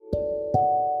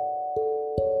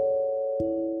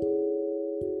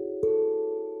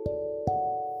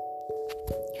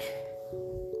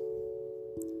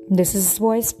This is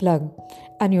Voice Plug,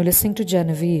 and you're listening to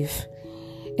Genevieve.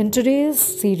 In today's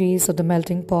series of The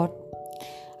Melting Pot,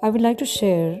 I would like to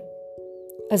share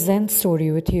a Zen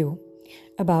story with you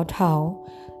about how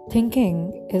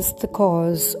thinking is the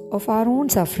cause of our own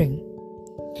suffering.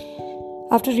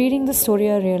 After reading the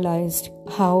story, I realized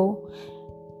how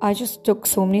I just took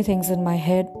so many things in my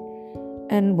head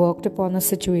and worked upon the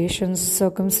situations,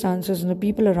 circumstances, and the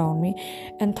people around me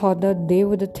and thought that they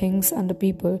were the things and the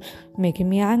people making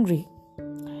me angry.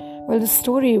 Well, the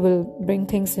story will bring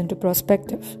things into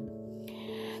perspective.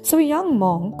 So a young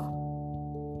monk,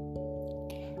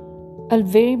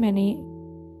 very many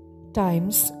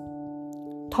times,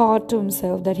 thought to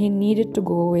himself that he needed to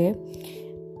go away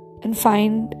and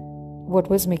find what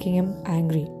was making him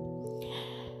angry.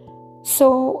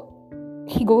 So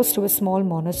he goes to a small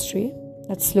monastery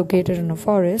that's located in a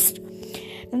forest,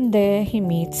 and there he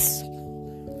meets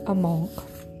a monk,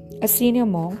 a senior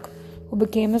monk who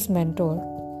became his mentor.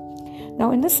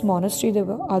 Now in this monastery there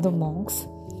were other monks,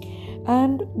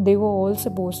 and they were all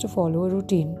supposed to follow a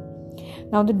routine.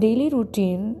 Now the daily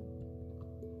routine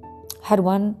had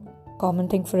one common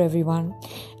thing for everyone,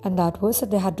 and that was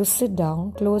that they had to sit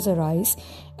down, close their eyes,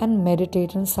 and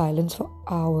meditate in silence for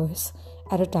hours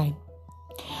at a time.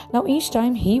 Now each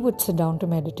time he would sit down to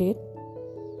meditate,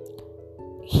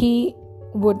 he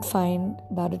would find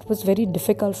that it was very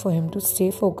difficult for him to stay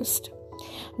focused.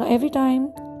 Now every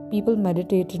time people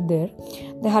meditated there,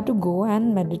 they had to go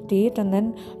and meditate and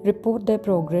then report their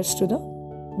progress to the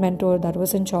mentor that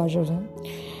was in charge of them.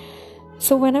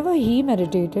 So whenever he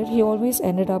meditated, he always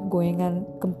ended up going and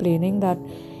complaining that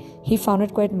he found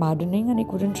it quite maddening and he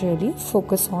couldn't really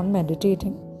focus on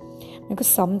meditating because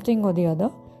something or the other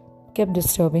kept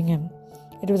disturbing him.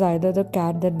 It was either the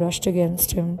cat that brushed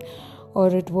against him, or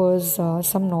it was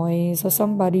some noise or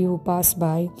somebody who passed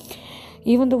by.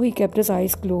 Even though he kept his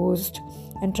eyes closed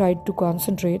and tried to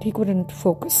concentrate, he couldn't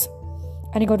focus.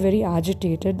 And he got very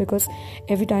agitated because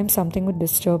every time something would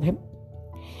disturb him.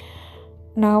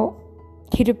 Now,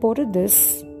 he reported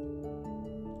this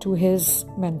to his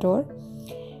mentor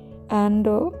and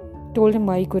told him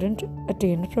why he couldn't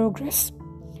attain progress.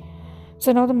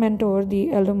 So now the mentor,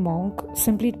 the elder monk,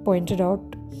 simply pointed out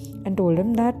and told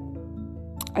him that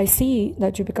I see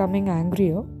that you're becoming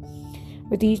angrier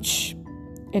with each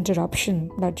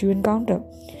interruption that you encounter.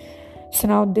 So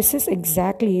now this is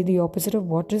exactly the opposite of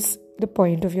what is the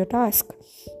point of your task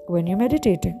when you're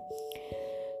meditating.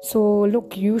 So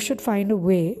look, you should find a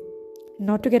way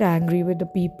not to get angry with the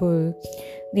people,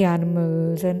 the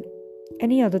animals, and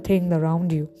any other thing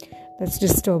around you that's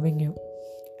disturbing you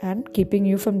and keeping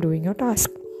you from doing your task.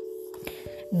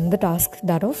 The task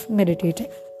that of meditating.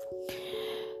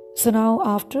 So now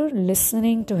after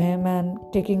listening to him and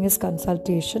taking his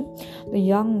consultation, the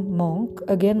young monk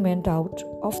again went out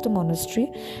of the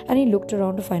monastery and he looked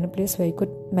around to find a place where he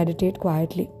could meditate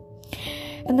quietly.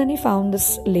 And then he found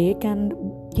this lake, and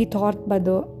he thought by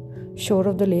the shore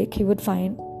of the lake he would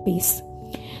find peace.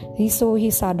 So he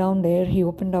sat down there, he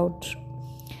opened out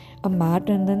a mat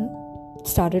and then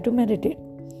started to meditate.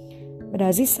 But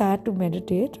as he sat to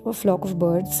meditate, a flock of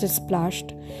birds just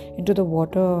splashed into the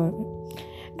water,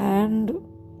 and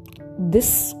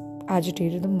this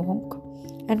agitated the monk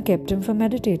and kept him from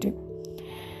meditating.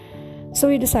 So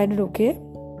he decided, okay,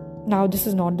 now this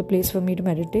is not the place for me to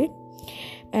meditate,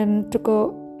 and took a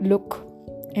look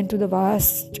into the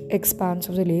vast expanse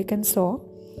of the lake and saw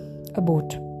a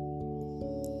boat.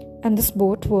 And this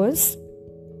boat was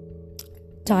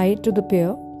tied to the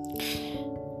pier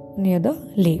near the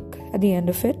lake. At the end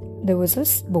of it, there was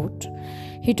this boat.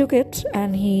 He took it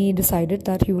and he decided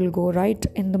that he will go right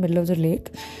in the middle of the lake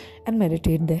and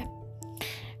meditate there.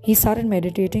 He started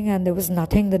meditating and there was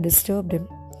nothing that disturbed him.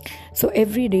 So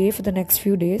every day for the next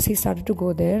few days, he started to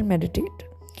go there and meditate.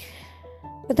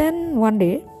 But then one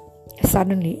day,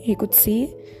 suddenly, he could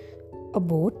see a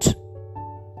boat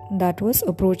that was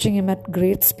approaching him at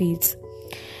great speeds.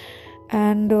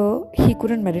 And he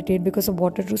couldn't meditate because the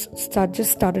water just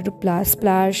started to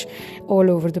splash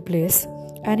all over the place.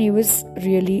 And he was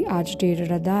really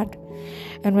agitated at that.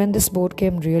 And when this boat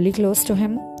came really close to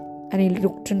him, and he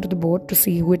looked into the boat to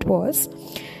see who it was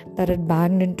that had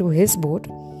banged into his boat,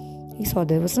 he saw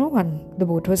there was no one. The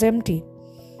boat was empty.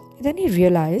 And then he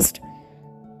realized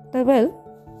that, well,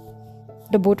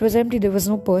 the boat was empty. There was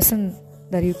no person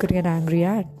that you could get angry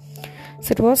at.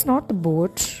 So it was not the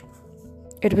boat.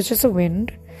 It was just a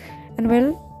wind. And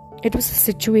well, it was a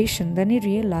situation. Then he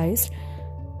realized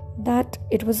that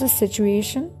it was a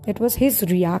situation. It was his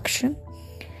reaction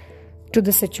to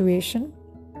the situation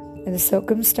and the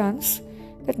circumstance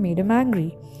that made him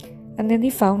angry. And then he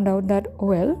found out that,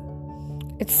 well,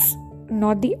 it's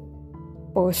not the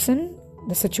person,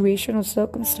 the situation or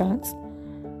circumstance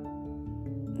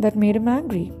that made him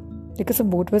angry, because the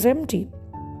boat was empty.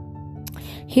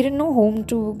 He didn't know whom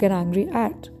to get angry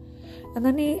at. And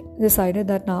then he decided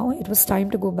that now it was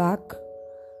time to go back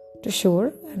to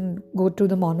shore and go to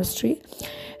the monastery.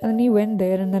 And then he went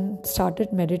there and then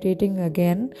started meditating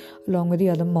again along with the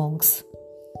other monks.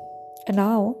 And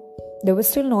now there were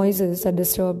still noises that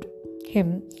disturbed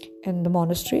him in the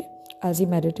monastery as he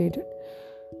meditated.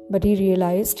 But he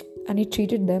realized and he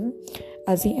treated them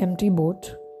as the empty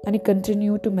boat, and he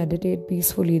continued to meditate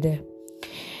peacefully there.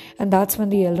 And that's when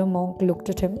the elder monk looked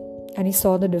at him and he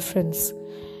saw the difference,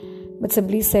 but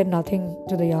simply said nothing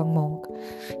to the young monk.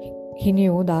 He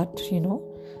knew that,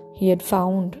 he had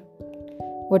found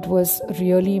what was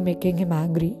really making him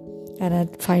angry and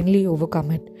had finally overcome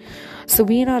it. So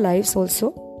we in our lives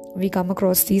also, we come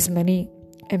across these many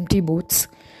empty boats.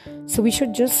 So we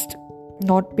should just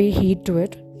not pay heed to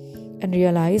it and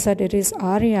realize that it is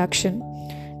our reaction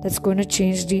that's going to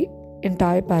change the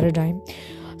entire paradigm.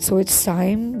 So it's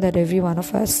time that every one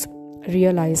of us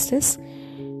realize this.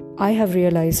 I have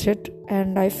realized it,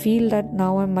 and I feel that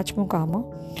now I'm much more calmer.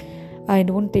 I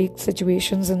don't take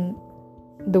situations in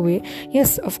the way.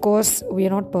 Yes, of course, we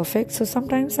are not perfect. So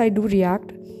sometimes I do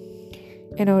react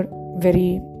in a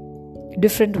very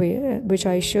different way, which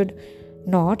I should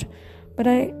not. But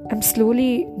I am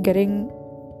slowly getting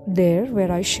there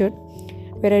where I should,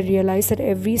 where I realize that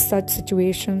every such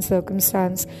situation,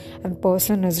 circumstance and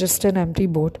person is just an empty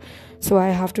boat. So I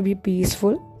have to be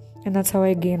peaceful, and that's how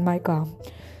I gain my calm.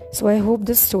 So I hope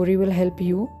this story will help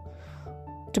you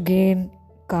to gain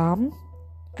calm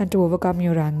and to overcome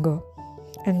your anger,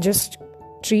 and just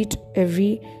treat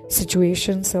every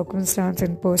situation, circumstance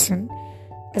and person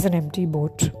as an empty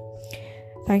boat.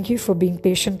 Thank you for being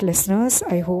patient listeners.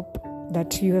 I hope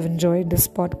that you have enjoyed this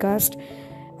podcast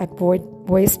at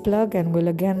Voice Plug, and will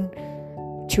again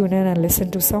tune in and listen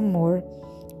to some more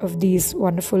of these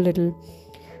wonderful little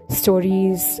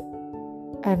stories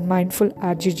and mindful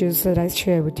adages that I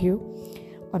share with you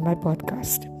on my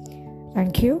podcast.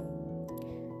 Thank you.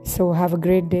 So have a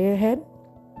great day ahead.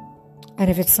 And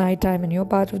if it's night time in your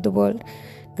part of the world,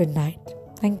 good night.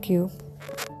 Thank you.